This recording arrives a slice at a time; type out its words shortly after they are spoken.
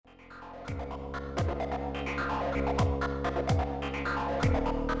Hey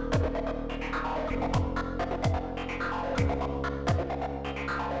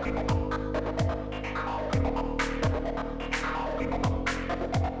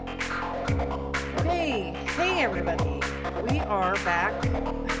everybody, we are back.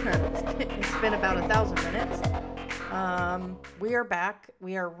 It's been about 1,000 minutes. We are back.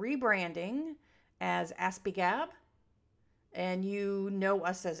 We are rebranding as Aspie Gab, and you know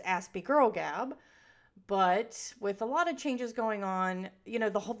us as Aspie Girl Gab. But with a lot of changes going on,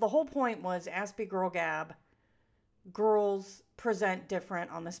 the whole point was Aspie Girl Gab. Girls present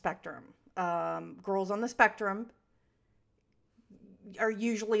different on the spectrum. Girls on the spectrum are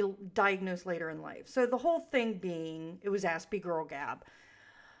usually diagnosed later in life. So the whole thing being, it was Aspie Girl Gab.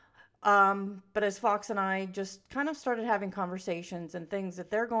 But as Fox and I just kind of started having conversations and things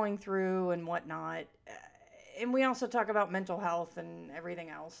that they're going through and whatnot, and we also talk about mental health and everything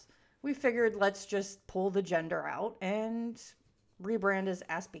else, we figured let's just pull the gender out and rebrand as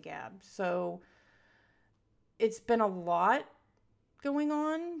Aspie Gab. So it's been a lot going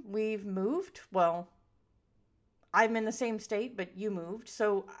on. We've moved. Well, I'm in the same state, but you moved.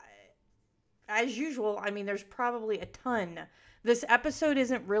 So, as usual, I mean, there's probably a ton. This episode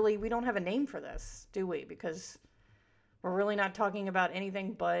isn't really, we don't have a name for this, do we? Because we're really not talking about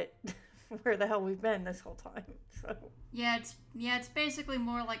anything but where the hell we've been this whole time. So Yeah, it's basically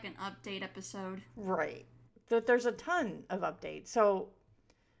more like an update episode. Right. There's a ton of updates. So,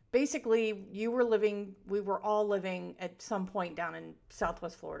 basically, we were all living at some point down in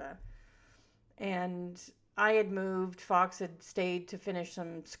Southwest Florida. And I had moved. Fox had stayed to finish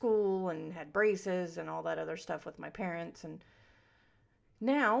some school and had braces and all that other stuff with my parents. And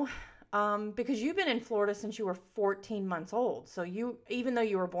now, because you've been in Florida since you were 14 months old, so even though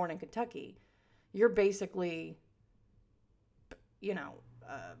you were born in Kentucky, you're basically, A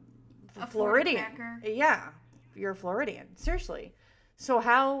Floridian. Florida Yeah, you're a Floridian. Seriously.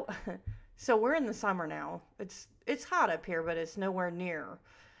 So so we're in the summer now. It's hot up here, but it's nowhere near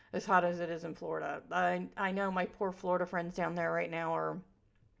as hot as it is in Florida. I know my poor Florida friends down there right now are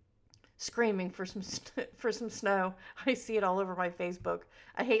screaming for some snow. I see it all over my Facebook.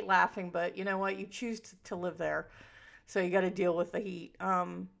 I hate laughing, but you know what? You choose to live there, so you got to deal with the heat.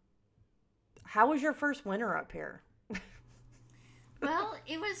 How was your first winter up here? Well,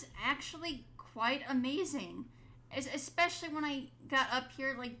 it was actually quite amazing, especially when I got up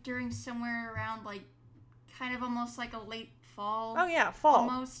here, like during somewhere around like kind of almost like a late fall. Oh yeah, fall.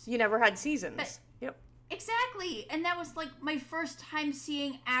 Almost. You never had seasons. But, yep. Exactly. And that was like my first time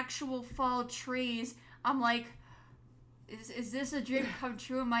seeing actual fall trees. I'm like, is this a dream come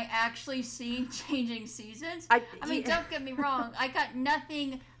true? Am I actually seeing changing seasons? I mean, don't get me wrong. I got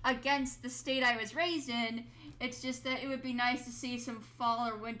nothing against the state I was raised in. It's just that it would be nice to see some fall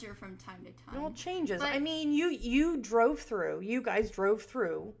or winter from time to time. Well, it changes. But, I mean, you guys drove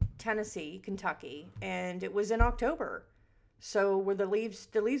through Tennessee, Kentucky, and it was in October. So were the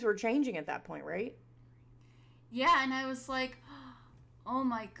leaves were changing at that point, right? Yeah, and I was like, oh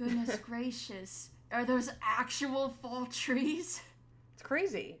my goodness gracious. Are those actual fall trees? It's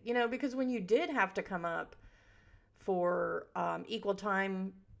crazy. Because when you did have to come up for equal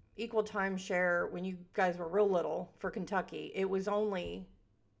time share when you guys were real little for Kentucky, it was only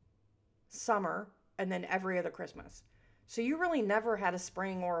summer and then every other Christmas. So you really never had a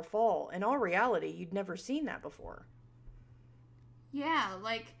spring or a fall. In all reality, you'd never seen that before. Yeah,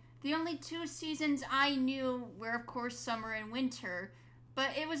 like the only two seasons I knew were, of course, summer and winter, but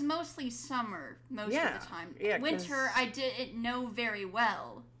it was mostly summer most of the time. Yeah, winter, I didn't know very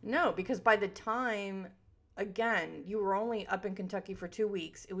well. No, because by the time, again, you were only up in Kentucky for 2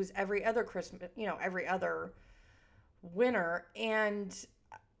 weeks. It was every other Christmas, every other winter, and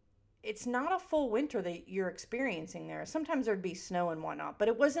it's not a full winter that you're experiencing there. Sometimes there'd be snow and whatnot, but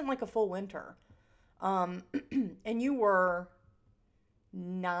it wasn't like a full winter. And you were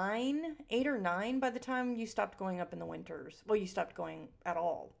 8 or 9 by the time you stopped going up in the winters. Well, you stopped going at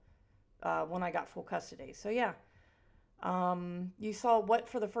all when I got full custody. So yeah, you saw what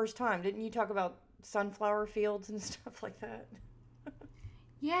for the first time? Didn't you talk about sunflower fields and stuff like that?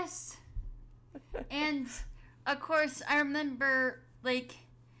 Yes. And of course I remember and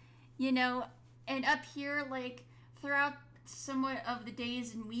up here throughout somewhat of the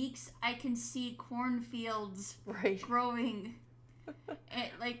days and weeks I can see cornfields growing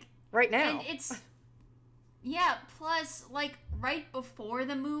right now. And it's yeah, plus right before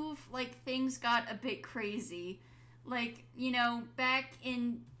the move things got a bit crazy. Back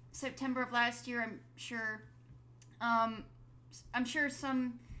in September of last year, I'm sure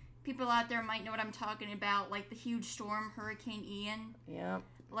some people out there might know what I'm talking about, the huge storm, Hurricane Ian. Yeah.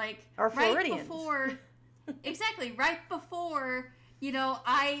 Like, Our right Floridians. before, exactly, right before,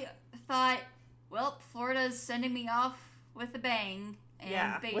 I thought, well, Florida's sending me off with a bang.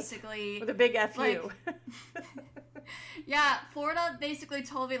 And basically... With a big F you. Like, yeah, Florida basically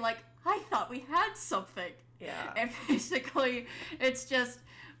told me, like, I thought we had something. Yeah. And basically, it's just,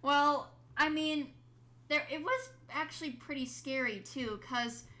 well, I mean, it was actually pretty scary, too,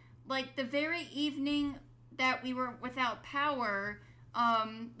 because, like, the very evening that we were without power,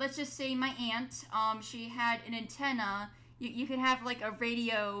 let's just say my aunt, she had an antenna. You could have, like, a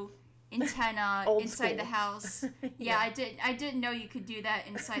radio antenna inside the house. Yeah, I didn't know you could do that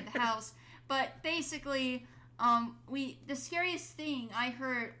inside the house. But basically, the scariest thing I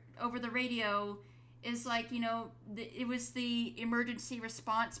heard over the radio is, like, it was the emergency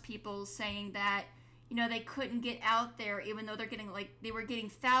response people saying that, they couldn't get out there, even though they were getting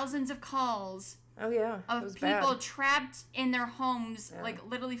thousands of calls. Oh yeah, of people trapped in their homes, like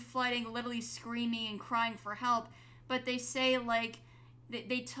literally flooding, literally screaming and crying for help. But they say, like,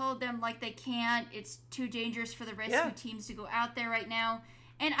 they told them, like, they can't. It's too dangerous for the rescue teams to go out there right now.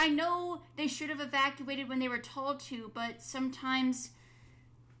 And I know they should have evacuated when they were told to, but sometimes,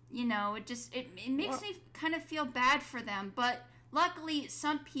 it makes me kind of feel bad for them. But luckily,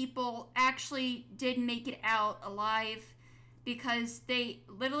 some people actually did make it out alive because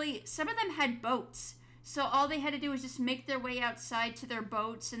some of them had boats. So all they had to do was just make their way outside to their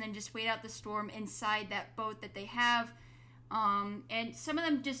boats and then just wait out the storm inside that boat that they have. And some of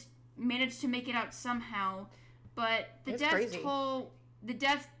them just managed to make it out somehow, but the death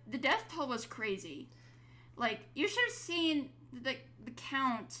toll was crazy. Like, you should have seen the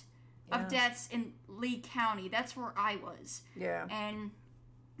count of deaths in Lee County. That's where I was. Yeah. And,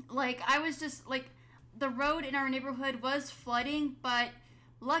 like, I was just, like, the road in our neighborhood was flooding, but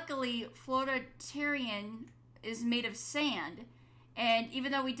luckily Florida Terrian is made of sand. And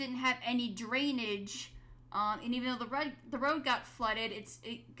even though we didn't have any drainage, and even though the road got flooded,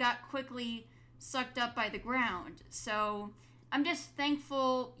 it got quickly sucked up by the ground. So I'm just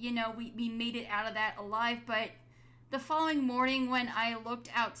thankful, we made it out of that alive. But the following morning when I looked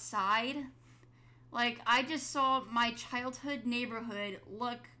outside, like, I just saw my childhood neighborhood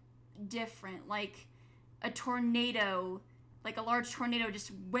look different. Like a tornado, like a large tornado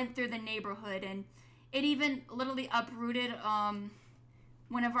just went through the neighborhood, and it even literally uprooted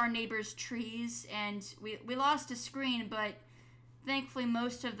one of our neighbor's trees, and we lost a screen, but thankfully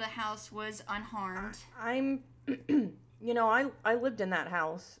most of the house was unharmed. I lived in that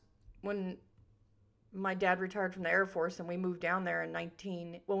house when my dad retired from the Air Force, and we moved down there in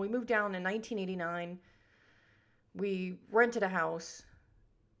 1989. We rented a house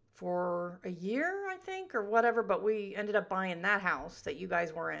for a year, I think, or whatever, but we ended up buying that house that you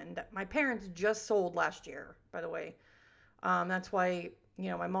guys were in, that my parents just sold last year, by the way. That's why,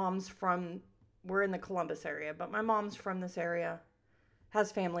 my mom's we're in the Columbus area, but my mom's from this area,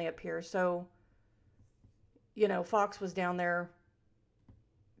 has family up here. So, Fox was down there,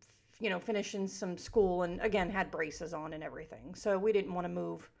 finishing some school, and again, had braces on and everything. So we didn't want to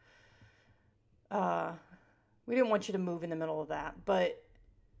move. We didn't want you to move in the middle of that, but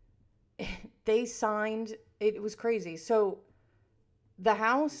they signed, it was crazy. So the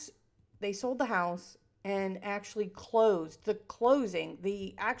house, they sold the house and actually closed the closing,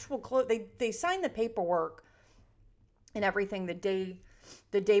 the actual they signed the paperwork and everything the day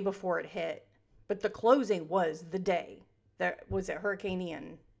before it hit, but the closing was the day that was it Hurricane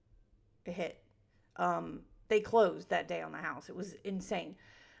Ian hit. They closed that day on the house. It was insane.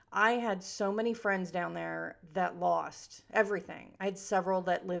 I had so many friends down there that lost everything. I had several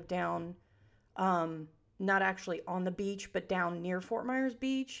that lived down, not actually on the beach, but down near Fort Myers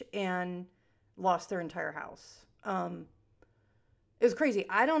Beach, and lost their entire house. It was crazy.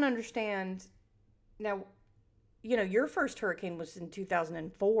 I don't understand. Now, your first hurricane was in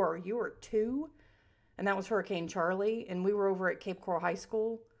 2004. You were 2, and that was Hurricane Charlie, and we were over at Cape Coral High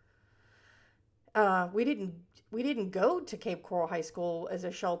School. We didn't go to Cape Coral High School as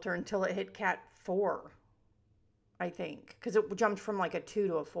a shelter until it hit Cat 4, I think, because it jumped from like a 2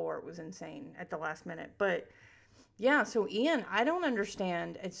 to a 4. It was insane at the last minute. But yeah, so Ian, I don't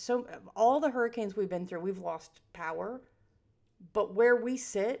understand. It's so, all the hurricanes we've been through, we've lost power, but where we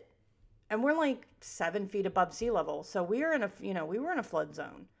sit, and we're like 7 feet above sea level, so we were in a flood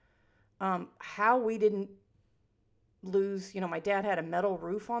zone. How we didn't lose, my dad had a metal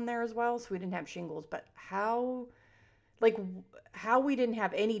roof on there as well, so we didn't have shingles, but how we didn't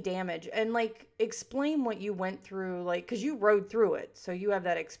have any damage, and like, explain what you went through, like, because you rode through it, so you have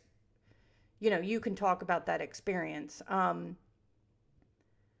that you can talk about that experience. I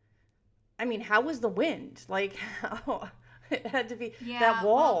mean, how was the wind? Like, It had to be Yeah, that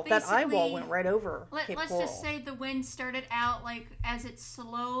wall, well, that eye wall basically, went right over Cape let's Coral. just say the wind started out like as it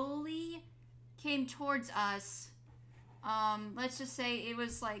slowly came towards us. Let's just say it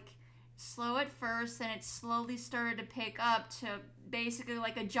was like slow at first, and it slowly started to pick up to basically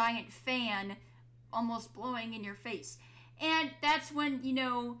like a giant fan almost blowing in your face. And that's when,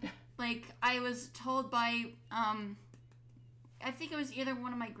 like I was told by, I think it was either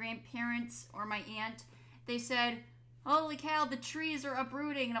one of my grandparents or my aunt, they said, holy cow, the trees are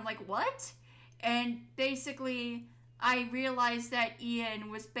uprooting. And I'm like, what? And basically, I realized that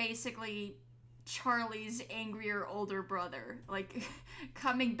Ian was basically Charlie's angrier older brother. Like,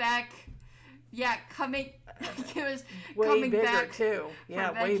 coming back. Yeah, it was way coming bigger back too.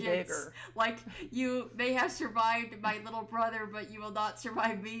 Yeah, way vengeance. bigger. Like, you may have survived my little brother, but you will not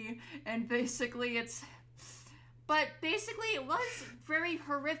survive me. And basically, but basically, it was very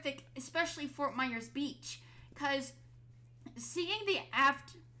horrific, especially Fort Myers Beach, because seeing the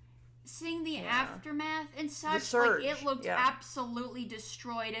aftermath and such, like it looked absolutely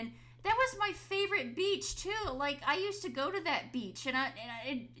destroyed, and that was my favorite beach too. Like I used to go to that beach, and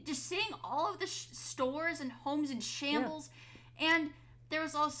I just seeing all of the stores and homes in shambles, and there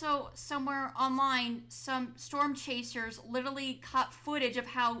was also somewhere online some storm chasers literally caught footage of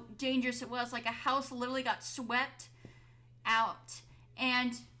how dangerous it was. Like a house literally got swept out,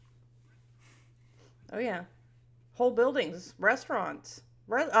 and whole buildings, restaurants.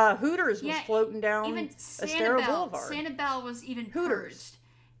 Hooters was floating down even Estero Boulevard. Sanibel was even Hooters. Purged.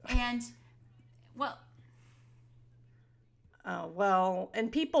 And,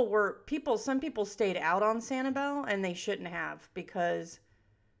 and some people stayed out on Sanibel, and they shouldn't have, because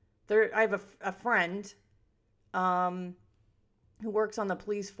I have a friend, who works on the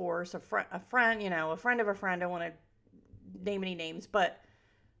police force, a friend of a friend, I don't want to name any names, but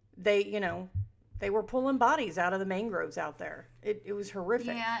they were pulling bodies out of the mangroves out there. It was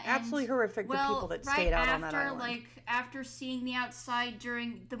horrific. Yeah, absolutely horrific, the people that stayed out on that island. Like, after seeing the outside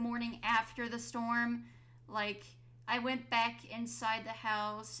during the morning after the storm, like, I went back inside the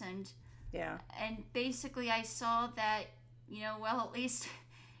house, and basically I saw that, at least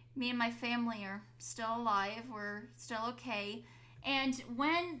me and my family are still alive. We're still okay. And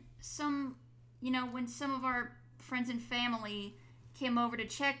when some of our friends and family came over to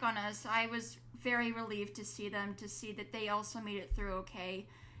check on us, I was very relieved to see that they also made it through okay,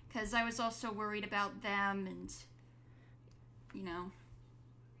 because I was also worried about them, and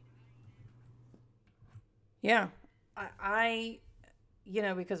I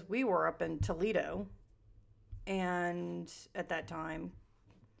because we were up in Toledo, and at that time,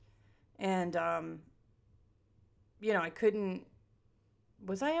 and I couldn't.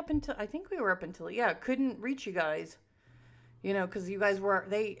 Was I up until? I think we were up until. Yeah, couldn't reach you guys. Because you guys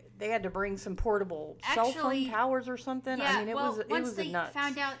they had to bring some portable cell phone towers or something. Yeah, I mean, it was nuts. Once they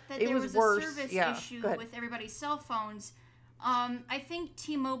found out that there was a service issue with everybody's cell phones, I think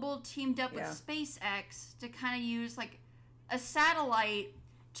T-Mobile teamed up with SpaceX to kind of use like a satellite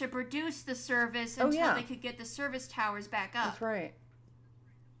to produce the service until they could get the service towers back up.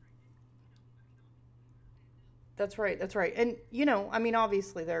 That's right. And I mean,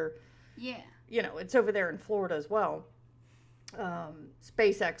 obviously they're it's over there in Florida as well.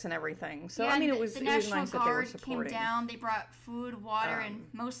 SpaceX and everything. So I mean, it was nice that they were supporting. The National Guard came down. They brought food, water, and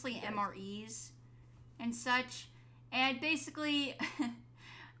mostly MREs and such. And basically,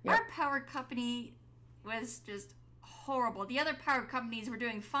 our power company was just horrible. The other power companies were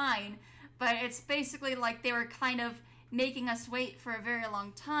doing fine, but it's basically like they were kind of making us wait for a very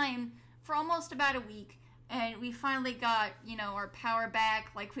long time, for almost about a week. And we finally got, our power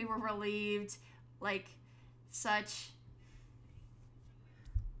back. Like, we were relieved, like, such.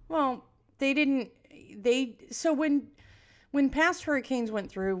 Well, so when past hurricanes went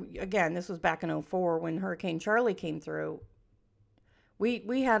through, again, this was back in 2004 when Hurricane Charlie came through,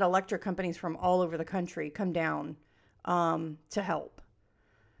 we had electric companies from all over the country come down to help.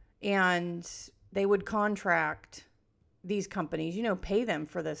 And they would contract these companies, pay them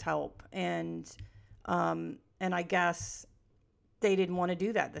for this help. And I guess they didn't want to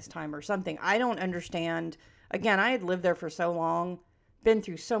do that this time or something. I don't understand. Again, I had lived there for so long, been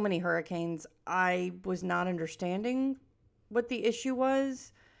through so many hurricanes. I was not understanding what the issue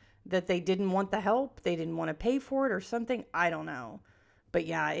was, that they didn't want the help. They didn't want to pay for it or something. I don't know. But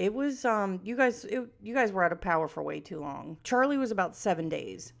yeah, it was, you guys were out of power for way too long. Charlie was about 7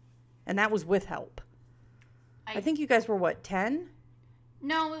 days, and that was with help. I think you guys were 10?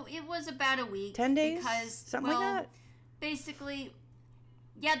 No, it was about a week. 10 days? Because, something like that? Basically,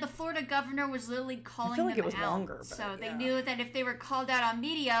 yeah, the Florida governor was literally calling them out. I feel like it was longer. But so they knew that if they were called out on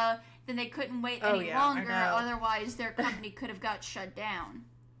media, then they couldn't wait Oh, any yeah, I longer. know. Otherwise, their company could have got shut down.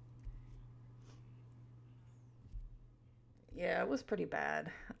 Yeah, it was pretty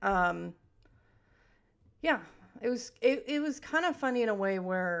bad. Yeah, it was kind of funny in a way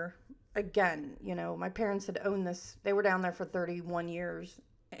where, again, you know, my parents had owned this. They were down there for 31 years,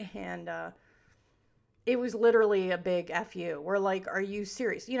 and it was literally a big F you. We're like, are you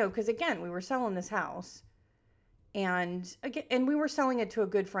serious? You know, because again, we were selling this house, and we were selling it to a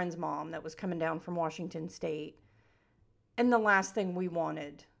good friend's mom that was coming down from Washington State. And the last thing we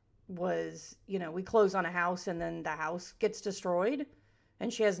wanted was, you know, we close on a house and then the house gets destroyed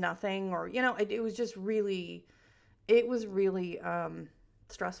and she has nothing, or, you know, it was just really, it was really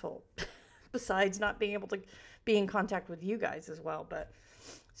stressful besides not being able to be in contact with you guys as well. But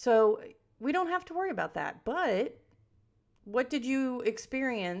so we don't have to worry about that. But what did you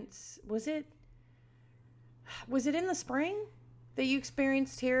experience? Was it in the spring that you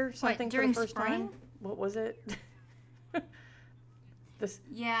experienced here something for the first time? What was it?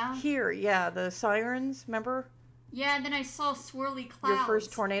 Yeah. Here, yeah, the sirens, remember? Yeah, and then I saw swirly clouds. Your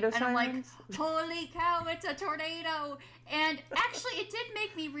first tornado sirens? And I'm like, holy cow, it's a tornado. And actually, it did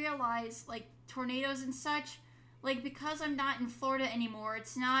make me realize, like, tornadoes and such, like, because I'm not in Florida anymore,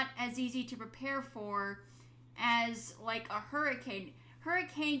 it's not as easy to prepare for as, like, a hurricane.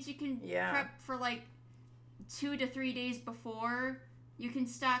 Hurricanes, you can prep for, like, 2 to 3 days before. You can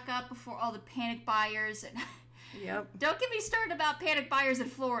stock up before all the panic buyers and... Yep. Don't get me started about panic buyers in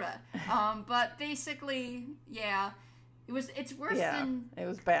Florida. But basically, yeah, it's worse than, it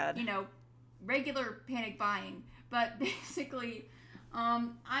was bad. You know, regular panic buying. But basically,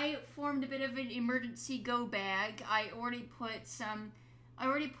 I formed a bit of an emergency go bag. I already put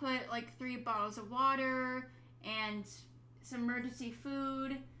like 3 bottles of water and some emergency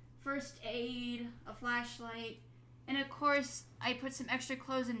food, first aid, a flashlight, and of course I put some extra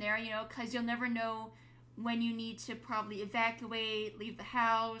clothes in there, you know, because you'll never know when you need to probably evacuate, leave the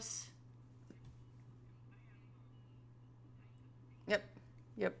house.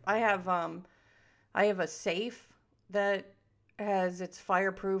 Yep. I have a safe that it's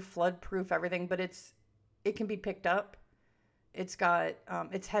fireproof, flood-proof, everything, but it can be picked up. It's got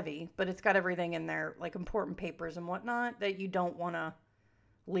it's heavy, but it's got everything in there, like important papers and whatnot that you don't want to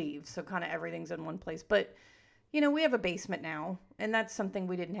leave. So kind of everything's in one place. But you know, we have a basement now, and that's something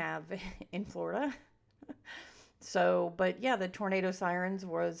we didn't have in Florida. So, but yeah, the tornado sirens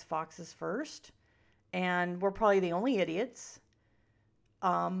was Fox's first, and we're probably the only idiots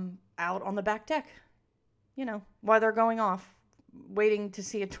out on the back deck, you know, while they're going off, waiting to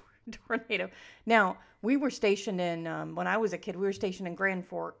see a tornado. Now, we were stationed in, when I was a kid, we were stationed in Grand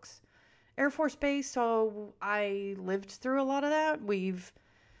Forks Air Force Base, so I lived through a lot of that. We've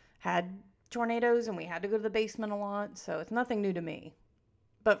had tornadoes, and we had to go to the basement a lot, so it's nothing new to me.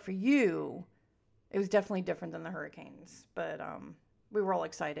 But for you, it was definitely different than the hurricanes. But we were all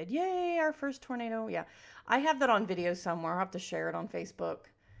excited. Yay, our first tornado. Yeah. I have that on video somewhere. I'll have to share it on Facebook.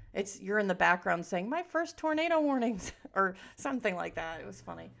 You're in the background saying, my first tornado warnings, or something like that. It was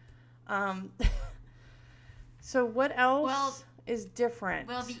funny. So what else is different?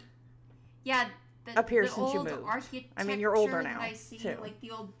 Well, up here the since you old moved. architecture I mean, you're older now, that I see, too. like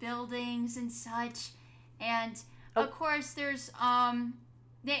the old buildings and such. And, of course, there's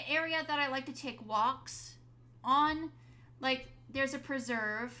the area that I like to take walks on. Like, there's a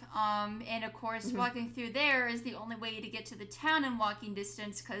preserve, and, of course, walking through there is the only way to get to the town in walking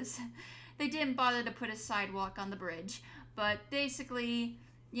distance, because they didn't bother to put a sidewalk on the bridge. But basically,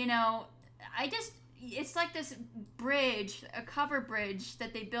 you know, it's like this bridge, a cover bridge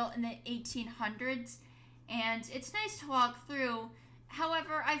that they built in the 1800s, and it's nice to walk through.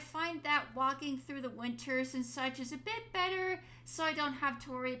 However, I find that walking through the winters and such is a bit better, so I don't have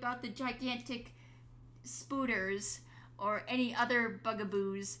to worry about the gigantic spooters or any other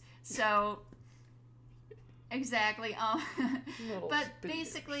bugaboos. So, exactly. But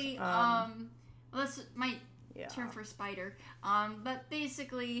basically, that's my term for spider. But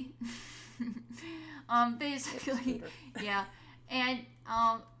basically, yeah. And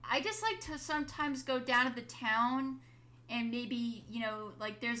I just like to sometimes go down to the town. And maybe, you know,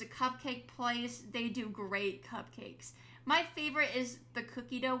 like there's a cupcake place. They do great cupcakes. My favorite is the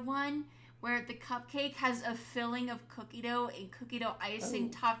cookie dough one, where the cupcake has a filling of cookie dough and cookie dough icing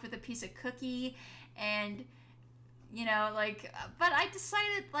topped with a piece of cookie. And, you know, like, but I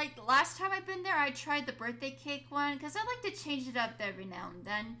decided, like, last time I've been there, I tried the birthday cake one, because I like to change it up every now and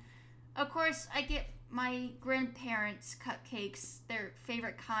then. Of course, I get my grandparents' cupcakes, their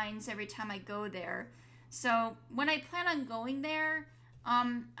favorite kinds, every time I go there. So when I plan on going there,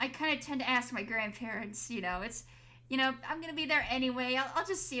 I kind of tend to ask my grandparents, you know, I'm going to be there anyway. I'll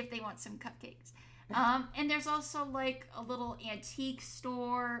just see if they want some cupcakes. And there's also, like, a little antique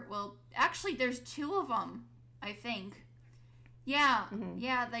store. Well, actually, there's 2 of them, I think. Yeah. Mm-hmm.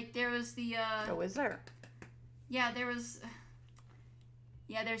 Yeah, like, there was the, Oh, is there? Yeah, there was...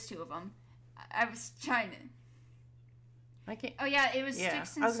 Yeah, there's 2 of them. I was trying to... I can't... Oh, yeah, it was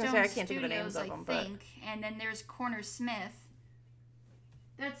Sticks and Stones I can't think of the names Studios, of them, I think. And then there's Corner Smith.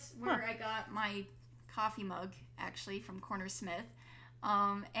 That's where I got my coffee mug, actually, from Corner Smith.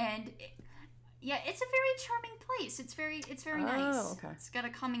 It's a very charming place. It's very nice. Okay. It's got a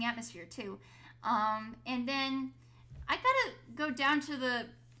calming atmosphere too. And then I gotta go down to the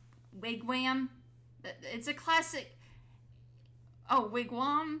Wigwam. It's a classic. Oh,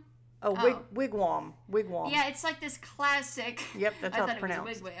 Wigwam. Wigwam. Yeah, it's like this classic. Yep, that's how it's pronounced. I thought it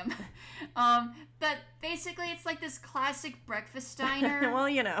was a wigwam. But basically, it's like this classic breakfast diner. Well,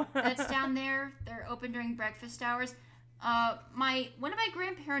 that's down there. They're open during breakfast hours. One of my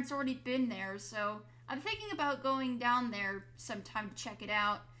grandparents already been there, so I'm thinking about going down there sometime to check it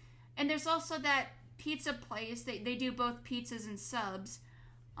out. And there's also that pizza place. They do both pizzas and subs.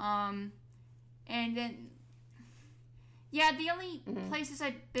 And then... Yeah, the only places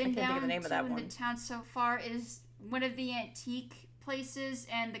I've been down to in the town so far is one of the antique places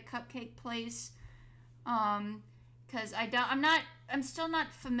and the cupcake place. Because I'm still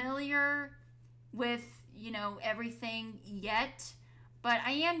not familiar with, everything yet. But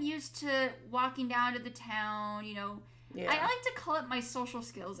I am used to walking down to the town, Yeah. I like to call it my social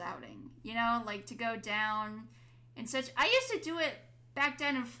skills outing, like to go down and such. I used to do it back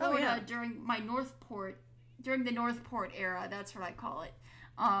down in Florida during my during the Northport era, that's what I call it.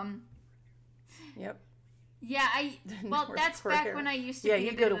 Yep. Yeah, that's back era. When I used to be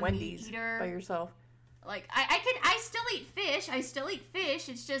a bit of a Wendy's meat eater. By yourself. Like, I still eat fish.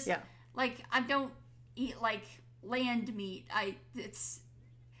 It's just, like, I don't eat, like, land meat.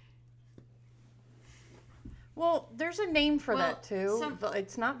 Well, there's a name for that, too.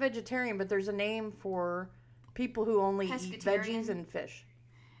 It's not vegetarian, but there's a name for people who only eat veggies and fish.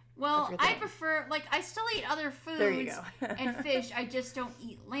 Well, I prefer, like, I still eat other foods there you go. and fish. I just don't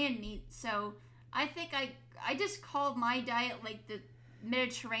eat land meat. So I think I just called my diet, like, the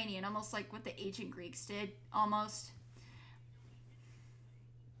Mediterranean, almost like what the ancient Greeks did, almost.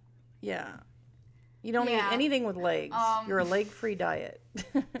 Yeah. You don't eat anything with legs. You're a leg-free diet.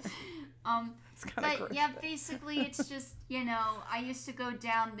 It's kind of gross. Yeah, basically, it's just, I used to go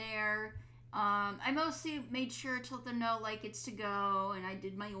down there. I mostly made sure to let them know, like, it's to go, and I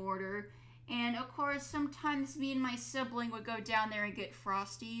did my order. And, of course, sometimes me and my sibling would go down there and get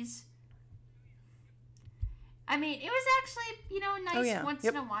Frosties. I mean, it was actually, a nice once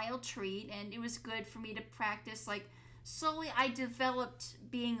in a while treat, and it was good for me to practice. Like, slowly I developed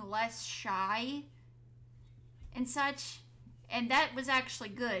being less shy and such, and that was actually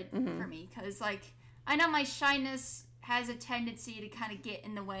good for me, because, like, I know my shyness has a tendency to kind of get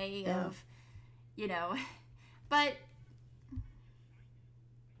in the way of... but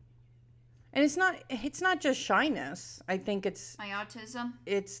and it's not just shyness. I think it's my autism.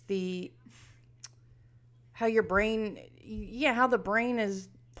 It's how your brain, how the brain is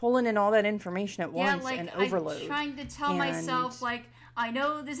pulling in all that information at once and overload. I'm trying to tell myself, like, I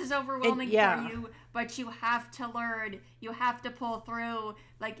know this is overwhelming for you, but you have to learn. You have to pull through.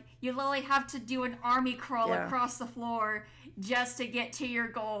 Like, you literally have to do an army crawl across the floor just to get to your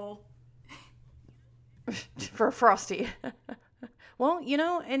goal. For a Frosty. Well,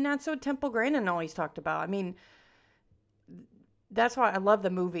 and that's what Temple Grandin always talked about. I mean, that's why I love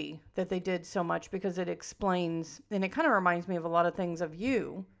the movie that they did so much, because it explains, and it kind of reminds me of a lot of things of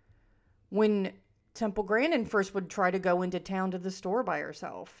you. When Temple Grandin first would try to go into town to the store by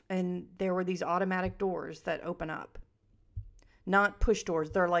herself, and there were these automatic doors that open up. Not push doors.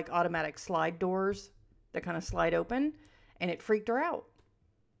 They're like automatic slide doors that kind of slide open, and it freaked her out.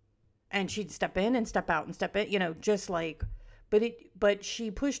 And she'd step in and step out and step in, just like, but she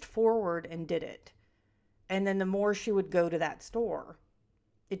pushed forward and did it. And then the more she would go to that store,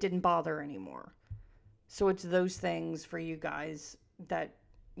 it didn't bother her anymore. So it's those things for you guys that,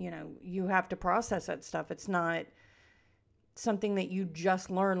 you have to process that stuff. It's not something that you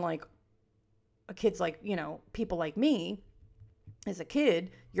just learn like kids, like, people like me. As a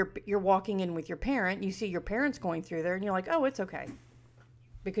kid, you're walking in with your parent, you see your parents going through there, and you're like, oh, it's okay.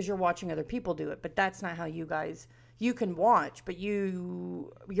 Because you're watching other people do it. But that's not how you can watch, but your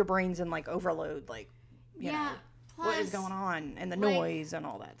brain's in like overload, like, plus, what is going on, and the noise and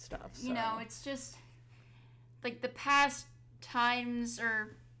all that stuff. So. It's just like the past times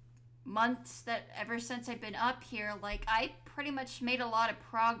or months that ever since I've been up here, like, I pretty much made a lot of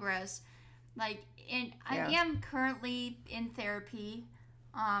progress Like, and Yeah. I am currently in therapy,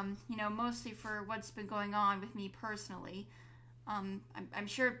 mostly for what's been going on with me personally. I'm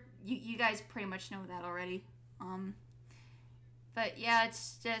sure you guys pretty much know that already. But yeah,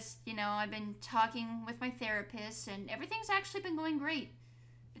 it's just, I've been talking with my therapist and everything's actually been going great.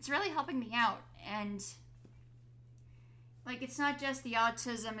 It's really helping me out. And, like, it's not just the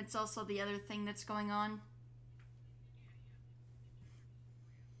autism, it's also the other thing that's going on.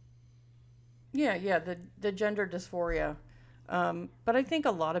 Yeah, the gender dysphoria. But I think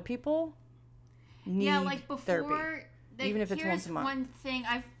a lot of people Yeah, need like therapy, before, even if it's once here's a month. one thing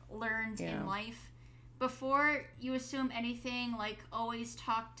I've learned in life. Before you assume anything, like always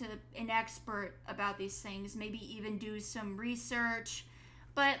talk to an expert about these things, maybe even do some research.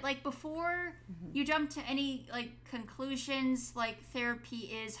 But like before you jump to any like conclusions, like therapy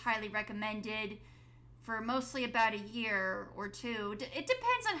is highly recommended for mostly about a year or two. It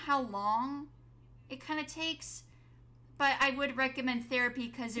depends on how long it kind of takes. But I would recommend therapy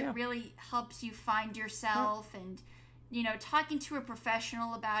because it really helps you find yourself, and talking to a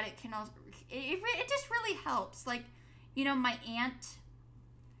professional about it can also it just really helps. Like, my aunt,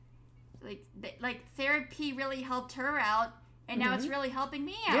 like therapy really helped her out, and now it's really helping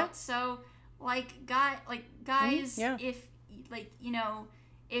me out. Yeah. So guys, if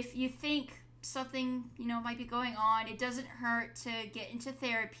if you think something might be going on, it doesn't hurt to get into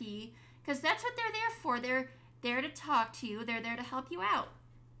therapy, because that's what they're there for. They're there to talk to you. They're there to help you out.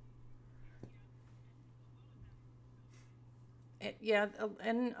 Yeah,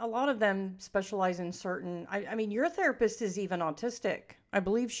 and a lot of them specialize in certain. I mean, your therapist is even autistic. I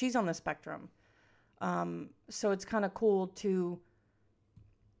believe she's on the spectrum. So it's kind of cool to,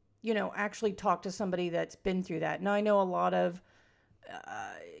 actually talk to somebody that's been through that. Now, I know a lot of,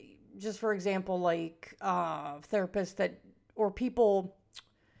 just for example, like therapists that, or people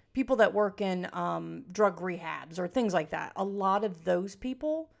that work in drug rehabs or things like that. A lot of those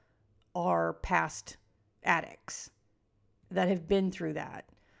people are past addicts that have been through that.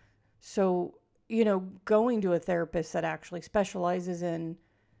 So, going to a therapist that actually specializes in,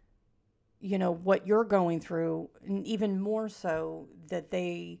 what you're going through, and even more so that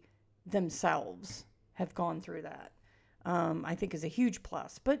they themselves have gone through that, I think is a huge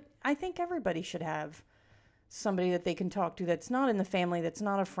plus. But I think everybody should have somebody that they can talk to that's not in the family, that's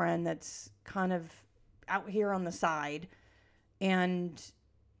not a friend, that's kind of out here on the side, and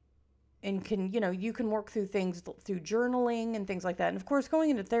can, you can work through things through journaling and things like that. And of course, going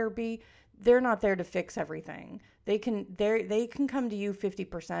into therapy, they're not there to fix everything. They can come to you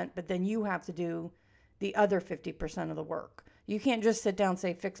 50%, but then you have to do the other 50% of the work. You can't just sit down and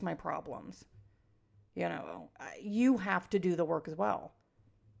say, fix my problems. You have to do the work as well,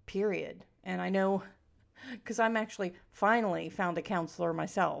 period. And I know, because I'm actually finally found a counselor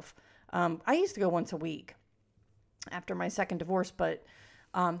myself. I used to go once a week after my second divorce, but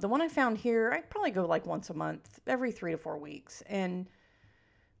the one I found here, I probably go like once a month, every 3 to 4 weeks. And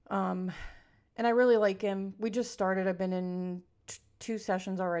I really like him. We just started. I've been in 2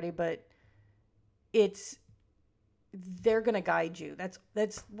 sessions already, but they're going to guide you.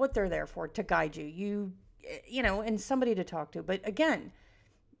 That's what they're there for, to guide you. And somebody to talk to. But again,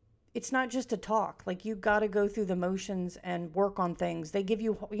 it's not just a talk. Like, you got to go through the motions and work on things. They give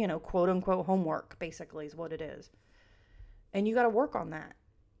you, quote unquote homework, basically is what it is. And you got to work on that.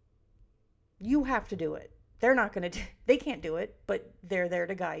 You have to do it. They're not going to, they can't do it, but they're there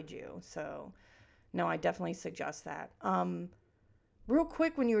to guide you. So, no, I definitely suggest that. Real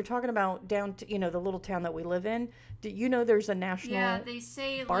quick, when you were talking about down to, the little town that we live in, there's a national they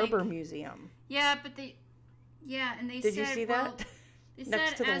say, barber museum. Yeah, but and they Did said, you see that? They Next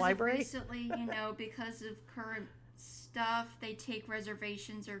said to the as library? Of recently, because of current stuff, they take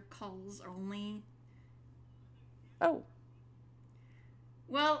reservations or calls only. Oh.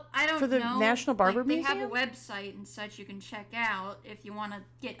 Well, I don't know. For the National Barber They Museum? have a website and such you can check out if you want to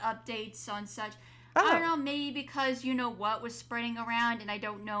get updates on such. Oh. I don't know, maybe because what was spreading around, and I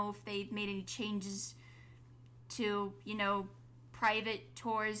don't know if they've made any changes to, private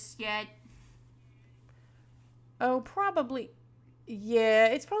tours yet. Oh, probably. Yeah,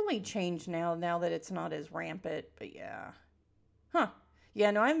 it's probably changed now that it's not as rampant, but yeah. Huh.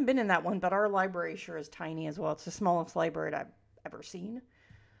 Yeah, no, I haven't been in that one, but our library sure is tiny as well. It's the smallest library I've ever seen.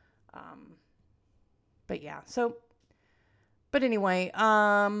 But yeah, but anyway,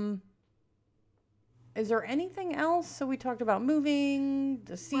 is there anything else? So we talked about moving,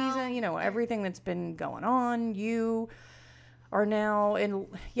 the season, everything that's been going on. You are now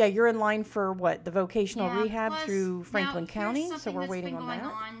you're in line for what? The vocational rehab through Franklin County. So we're waiting on that. Something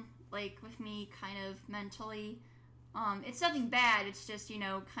that's been going on, like with me kind of mentally. It's nothing bad. It's just,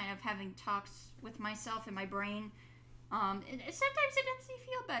 kind of having talks with myself in my brain. Sometimes it makes me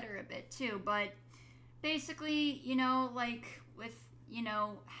feel better a bit too. But basically, with,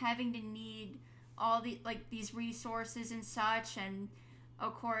 having to need all these resources and such. And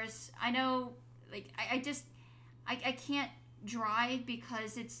of course, I know, I can't drive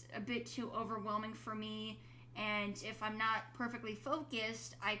because it's a bit too overwhelming for me. And if I'm not perfectly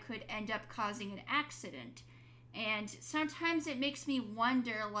focused, I could end up causing an accident. And sometimes it makes me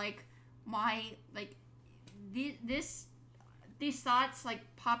wonder, why, these thoughts,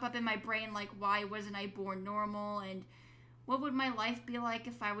 pop up in my brain, why wasn't I born normal? And what would my life be like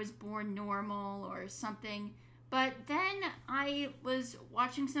if I was born normal or something? But then I was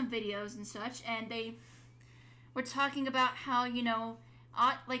watching some videos and such, and they were talking about how, autism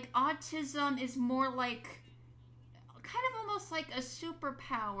is more kind of almost like a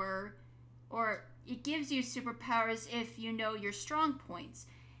superpower, or it gives you superpowers if you know your strong points.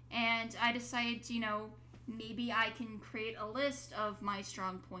 And I decided, maybe I can create a list of my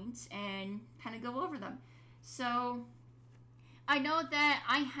strong points and kind of go over them. So I know that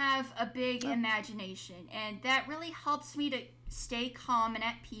I have a big imagination, and that really helps me to stay calm and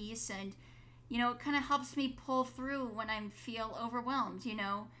at peace, and it kind of helps me pull through when I feel overwhelmed.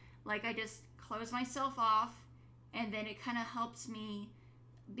 I just close myself off, and then it kind of helps me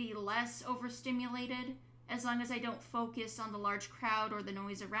be less overstimulated, as long as I don't focus on the large crowd or the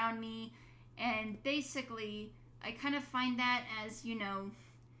noise around me. And basically, I kind of find that as, even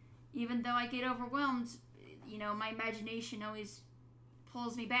though I get overwhelmed, my imagination always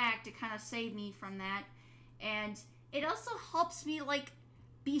pulls me back to kind of save me from that. And it also helps me,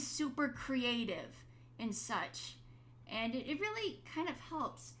 be super creative and such. And it really kind of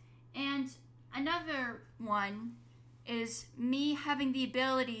helps. And another one is me having the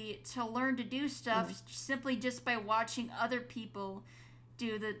ability to learn to do stuff simply just by watching other people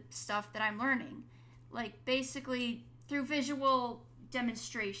do the stuff that I'm learning. Basically through visual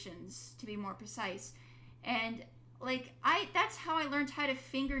demonstrations, to be more precise. And that's how I learned how to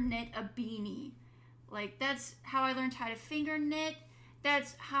finger knit a beanie. That's how I learned how to finger knit.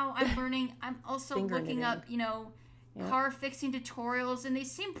 That's how I'm learning. I'm also looking up, car fixing tutorials, and they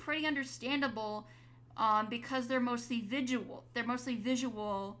seem pretty understandable. Because they're mostly visual. They're mostly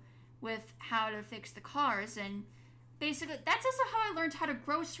visual with how to fix the cars. And basically, that's also how I learned how to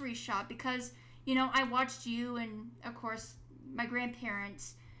grocery shop. Because, I watched you and, of course, my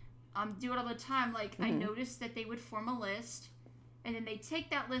grandparents do it all the time. I noticed that they would form a list. And then they take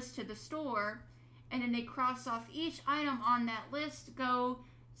that list to the store. And then they cross off each item on that list, go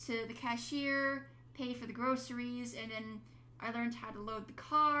to the cashier, pay for the groceries. And then I learned how to load the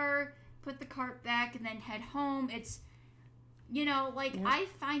car, put the cart back, and then head home. It's, I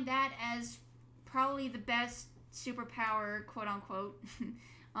find that as probably the best superpower, quote unquote,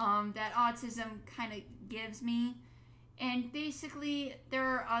 that autism kind of gives me. And basically, there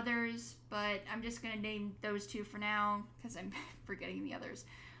are others, but I'm just going to name those two for now because I'm forgetting the others.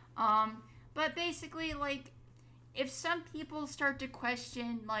 But basically, if some people start to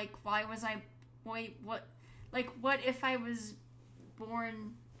question, what if I was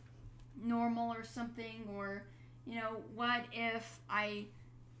born normal or something, or what if I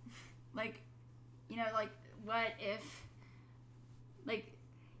what if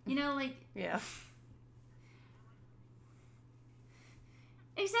yeah,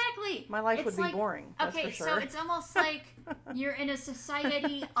 exactly, my life would be boring, that's okay, for sure. So it's almost like you're in a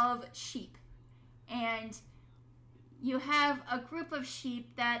society of sheep, and you have a group of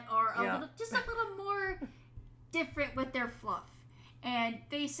sheep that are a little more different with their fluff. And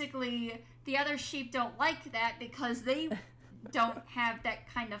basically, the other sheep don't like that because they don't have that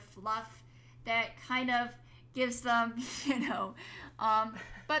kind of fluff that kind of gives them,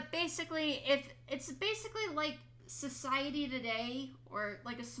 But basically, if it's basically like society today, or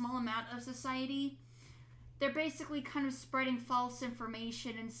a small amount of society, they're basically kind of spreading false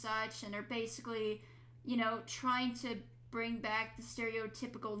information and such, and they're basically, trying to bring back the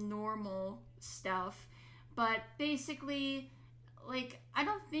stereotypical normal stuff. But basically, I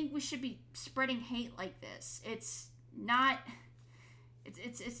don't think we should be spreading hate like this. It's not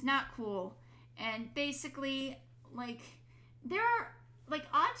cool. And basically, there are,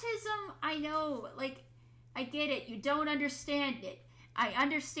 autism, I know, I get it. You don't understand it. I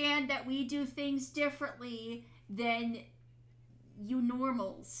understand that we do things differently than you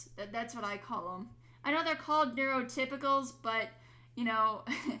normals. That's what I call them. I know they're called neurotypicals, but,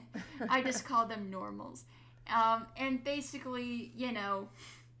 I just call them normals. And basically,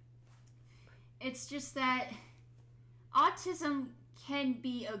 it's just that autism can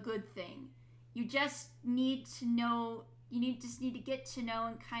be a good thing. you just need to know, just need to get to know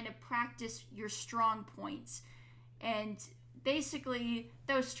and kind of practice your strong points. And basically,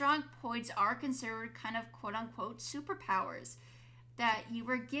 those strong points are considered kind of quote-unquote superpowers that you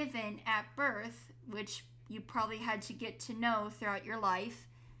were given at birth, which you probably had to get to know throughout your life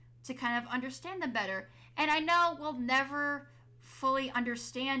to kind of understand them better. And I know we'll never fully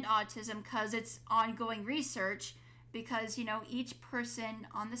understand autism because it's ongoing research, because, each person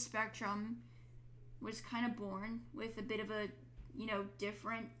on the spectrum was kind of born with a bit of a,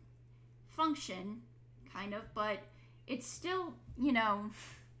 different function, kind of, but it's still, Yep.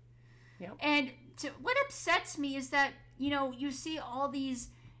 And what upsets me is that, you see all these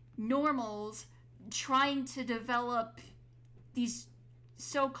normals trying to develop these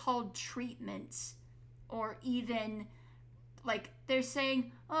so-called treatments, or even, like, they're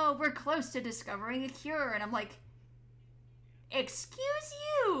saying, oh, we're close to discovering a cure, and I'm like, excuse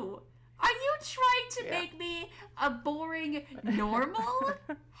you? Are you trying to make me a boring normal?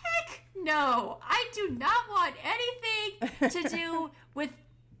 Heck no. I do not want anything to do with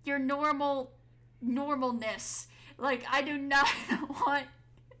your normalness. Like, I do not want,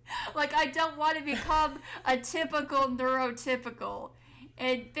 like, I don't want to become a typical neurotypical.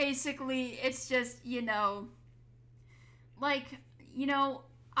 And basically, it's just, like,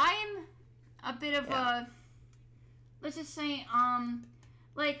 I'm a bit of a, let's just say,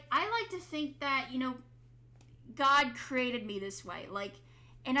 like, I like to think that, God created me this way. Like,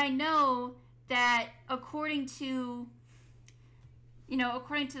 and I know that according to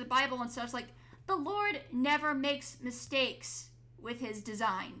the Bible and stuff, it's like, the Lord never makes mistakes with his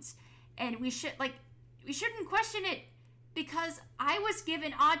designs. And we shouldn't question it, because I was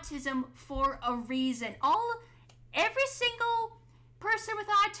given autism for a reason. Every single person with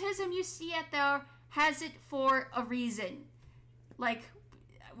autism you see out there has it for a reason. Like,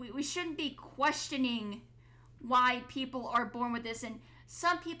 we shouldn't be questioning why people are born with this. And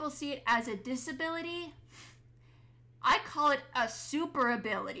some people see it as a disability. I call it a super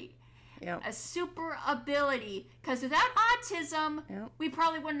ability. Yep. A super ability. Because without autism, we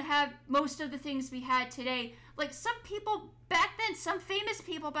probably wouldn't have most of the things we had today. Like, some people back then, some famous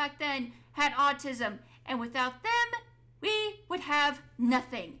people back then had autism. And without them, we would have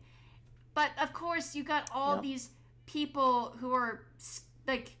nothing. But, of course, you got all these people who are,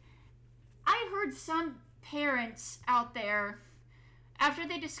 like, I heard some parents out there, after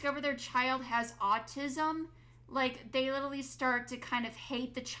they discover their child has autism, like, they literally start to kind of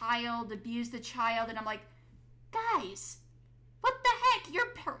hate the child, abuse the child, and I'm like, guys, what the heck? Your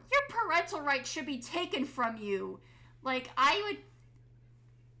parental rights should be taken from you. Like, I would...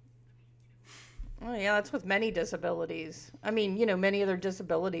 Oh, yeah, that's with many disabilities. I mean, many other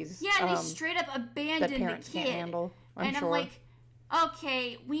disabilities. Yeah, they straight up abandon the parents kid. Can't handle, I'm I'm like,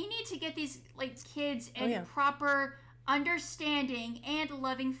 okay, we need to get these, like, kids in proper understanding and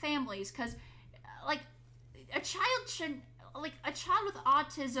loving families, because, like, a child with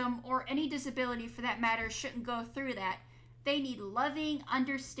autism or any disability for that matter shouldn't go through that. They need loving,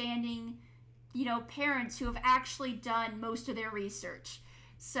 understanding, parents who have actually done most of their research.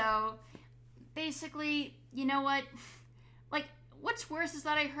 So, basically, you know what? Like, what's worse is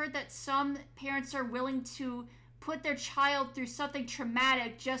that I heard that some parents are willing to put their child through something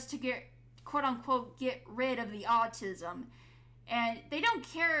traumatic just to get, quote-unquote, get rid of the autism. And they don't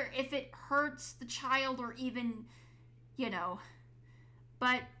care if it hurts the child or even,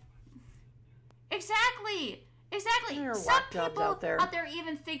 But, exactly. Some people out there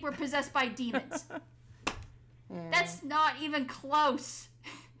even think we're possessed by demons. That's not even close.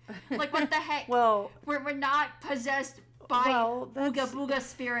 Like, what the heck? Well, we're not possessed by booga booga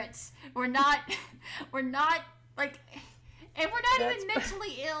spirits. We're not, like, and we're not even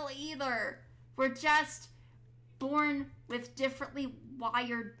mentally ill either. We're just born with differently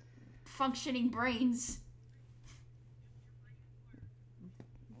wired, functioning brains.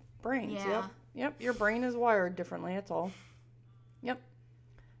 Brains, Yep, your brain is wired differently, that's all. Yep.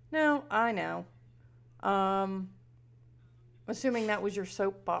 No, I know. Assuming that was your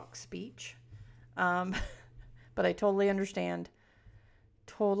soapbox speech. But I totally understand.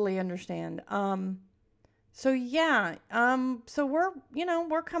 So yeah, so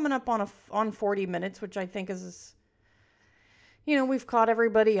we're coming up on 40 minutes, which I think is, we've caught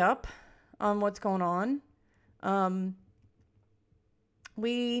everybody up on what's going on.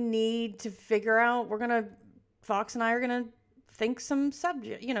 We need to figure out, Fox and I are going to think some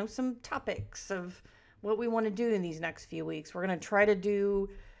some topics of what we want to do in these next few weeks. We're going to try to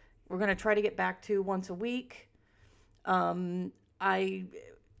get back to once a week. I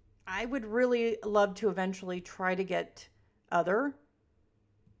would really love to eventually try to get other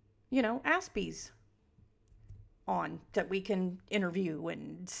Aspies on that we can interview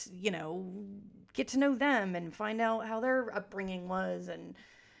and, get to know them and find out how their upbringing was and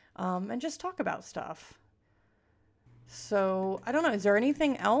just talk about stuff. So, I don't know. Is there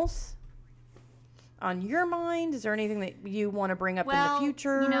anything else on your mind? Is there anything that you want to bring up in the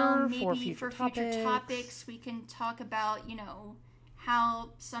future maybe for future topics we can talk about, how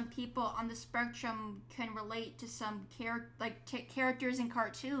some people on the spectrum can relate to some characters in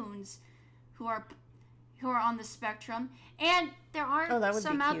cartoons who are on the spectrum. And there are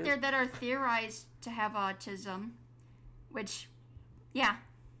some out there that are theorized to have autism, which, yeah.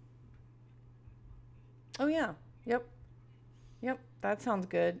 Oh, yeah. Yep. That sounds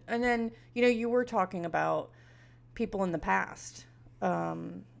good. And then, you were talking about people in the past.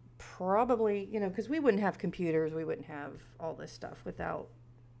 Probably, because we wouldn't have computers, we wouldn't have all this stuff without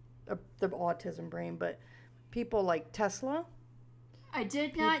the autism brain. But people like Tesla. I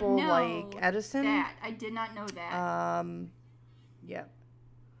did not know like Edison. That. I did not know that. Yeah.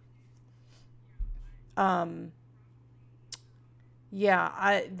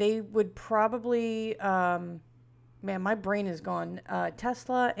 Yeah, they would probably, man, my brain is gone.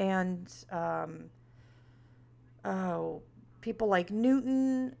 Tesla and, people like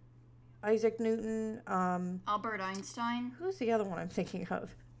Newton, Isaac Newton. Albert Einstein. Who's the other one I'm thinking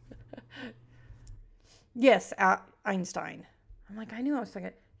of? Yes, Einstein. I'm like, I knew I was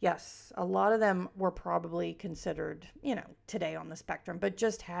thinking. Yes, a lot of them were probably considered, today on the spectrum, but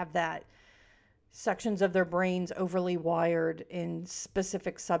just have that sections of their brains overly wired in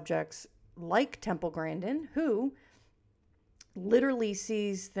specific subjects, like Temple Grandin, who literally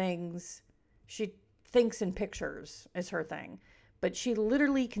sees things. She thinks in pictures is her thing, but she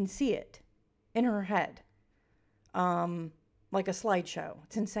literally can see it in her head, like a slideshow.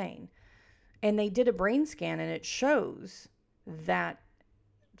 It's insane. And they did a brain scan, and it shows that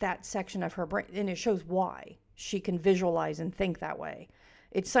section of her brain, and it shows why she can visualize and think that way.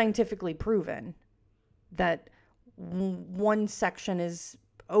 It's scientifically proven that one section is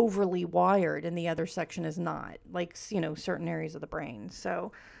overly wired and the other section is not, like, certain areas of the brain.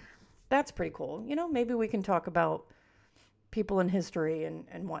 So that's pretty cool. Maybe we can talk about people in history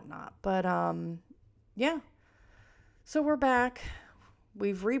and whatnot. But yeah. So we're back.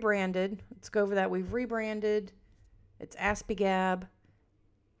 We've rebranded. Let's go over that. We've rebranded. It's Aspie Gab.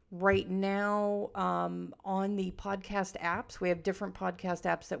 Right now, on the podcast apps, we have different podcast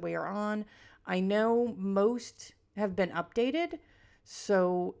apps that we are on. I know most have been updated.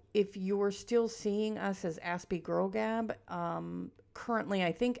 So if you're still seeing us as Aspie Girl Gab, currently,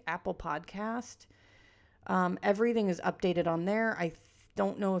 I think Apple Podcast, everything is updated on there. I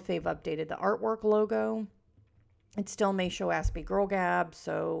don't know if they've updated the artwork logo. It still may show Aspie Girl Gab,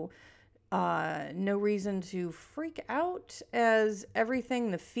 so no reason to freak out, as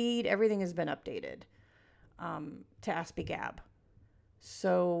everything, the feed, everything has been updated to Aspie Gab.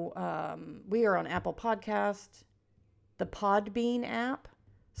 So we are on Apple Podcast, the Podbean app,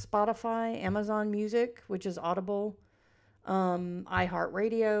 Spotify, Amazon Music, which is Audible,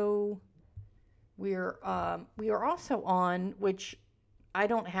 iHeartRadio. We are also on, which I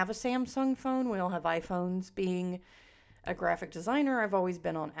don't have a Samsung phone. We all have iPhones. Being a graphic designer, I've always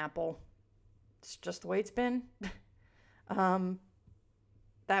been on Apple. It's just the way it's been.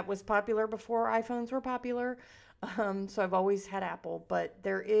 That was popular before iPhones were popular. So I've always had Apple. But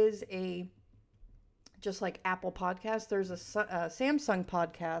there is just like Apple Podcast, there's a Samsung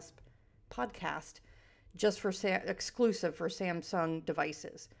podcast just for exclusive for Samsung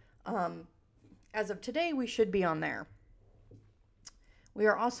devices. As of today, we should be on there. We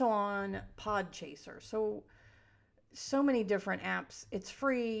are also on Podchaser. So many different apps. It's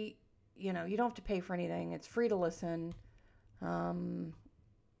free. You don't have to pay for anything. It's free to listen. And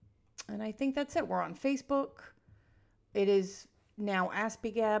I think that's it. We're on Facebook. It is now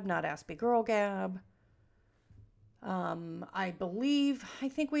Aspie Gab, not Aspie Girl Gab. I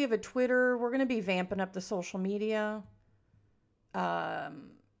think we have a Twitter. We're going to be vamping up the social media.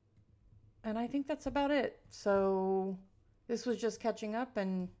 And I think that's about it. So this was just catching up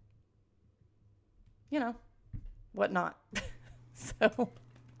and, whatnot. So,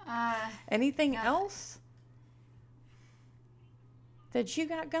 anything else that you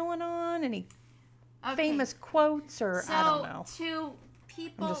got going on? Any famous quotes or I don't know. To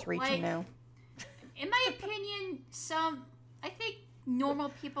people, I'm just reaching now. In my opinion, I think normal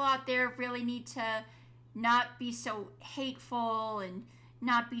people out there really need to not be so hateful and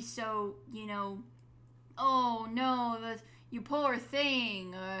not be so, oh no, you poor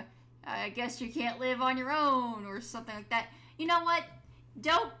thing, I guess you can't live on your own or something like that. You know what?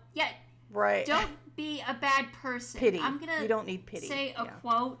 Don't be a bad person. Pity. I'm gonna you don't need pity. say a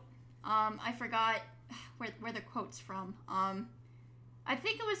quote I forgot where the quote's from. I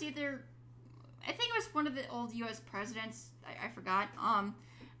think it was one of the old U.S. presidents. I forgot.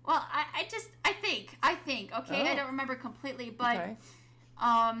 Well, I think. Okay, I don't remember completely, but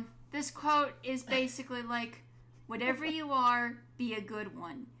Okay. This quote is basically like, whatever you are, be a good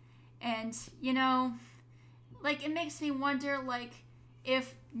one. And, like, it makes me wonder, like,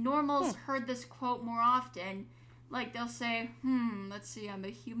 if normals heard this quote more often, like, they'll say, let's see, I'm a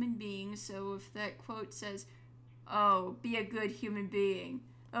human being, so if that quote says, oh, be a good human being,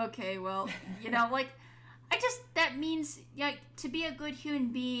 okay, well, like, that means, like, to be a good human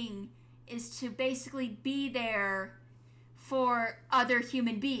being is to basically be there for other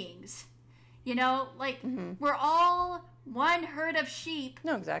human beings. Like, we're all one herd of sheep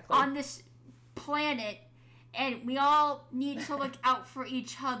No, exactly. on this planet, and we all need to look out for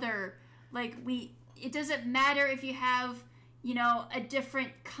each other. Like, it doesn't matter if you have, a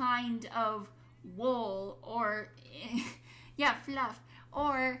different kind of wool or, fluff.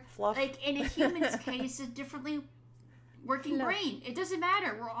 Or, Fluff. like, in a human's case, a differently working brain. It doesn't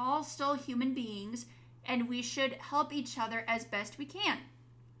matter. We're all still human beings, and we should help each other as best we can.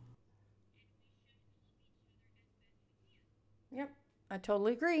 Yep, I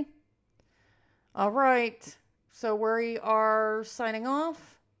totally agree. All right, so we are signing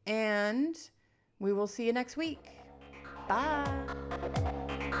off, and we will see you next week. Bye.